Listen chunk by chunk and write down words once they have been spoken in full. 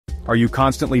Are you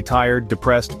constantly tired,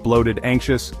 depressed, bloated,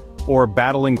 anxious, or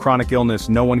battling chronic illness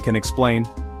no one can explain?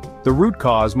 The root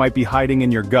cause might be hiding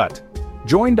in your gut.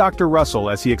 Join Dr.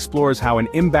 Russell as he explores how an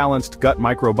imbalanced gut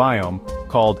microbiome,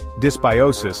 called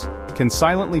dysbiosis, can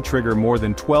silently trigger more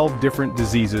than 12 different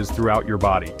diseases throughout your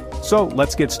body. So,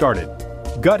 let's get started.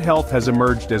 Gut health has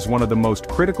emerged as one of the most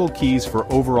critical keys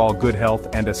for overall good health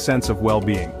and a sense of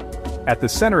well-being. At the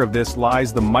center of this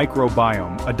lies the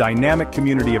microbiome, a dynamic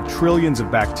community of trillions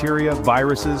of bacteria,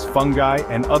 viruses, fungi,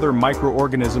 and other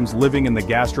microorganisms living in the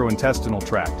gastrointestinal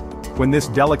tract. When this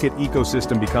delicate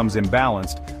ecosystem becomes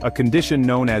imbalanced, a condition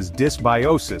known as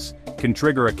dysbiosis can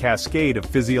trigger a cascade of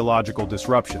physiological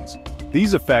disruptions.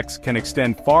 These effects can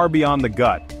extend far beyond the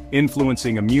gut,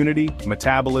 influencing immunity,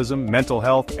 metabolism, mental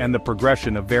health, and the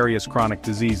progression of various chronic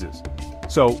diseases.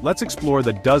 So, let's explore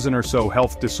the dozen or so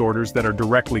health disorders that are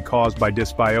directly caused by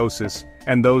dysbiosis,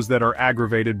 and those that are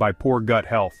aggravated by poor gut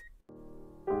health.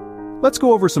 Let's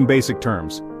go over some basic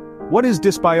terms. What is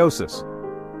dysbiosis?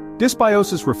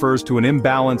 Dysbiosis refers to an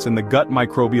imbalance in the gut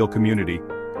microbial community,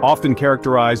 often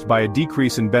characterized by a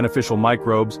decrease in beneficial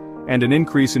microbes and an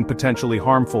increase in potentially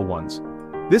harmful ones.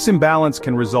 This imbalance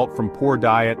can result from poor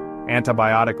diet,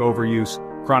 antibiotic overuse,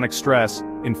 chronic stress,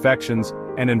 infections,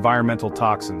 and environmental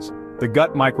toxins. The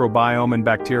gut microbiome and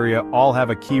bacteria all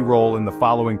have a key role in the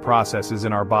following processes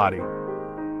in our body.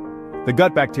 The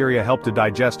gut bacteria help to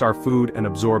digest our food and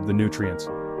absorb the nutrients.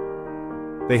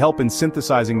 They help in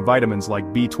synthesizing vitamins like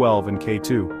B12 and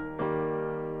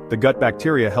K2. The gut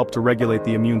bacteria help to regulate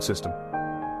the immune system.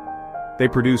 They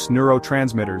produce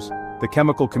neurotransmitters, the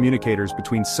chemical communicators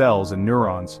between cells and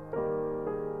neurons.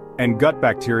 And gut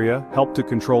bacteria help to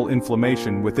control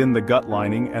inflammation within the gut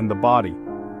lining and the body.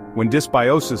 When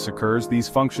dysbiosis occurs, these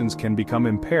functions can become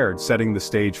impaired, setting the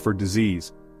stage for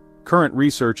disease. Current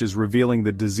research is revealing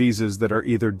the diseases that are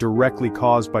either directly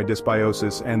caused by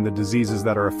dysbiosis and the diseases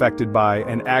that are affected by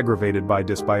and aggravated by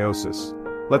dysbiosis.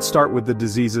 Let's start with the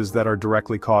diseases that are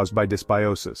directly caused by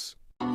dysbiosis.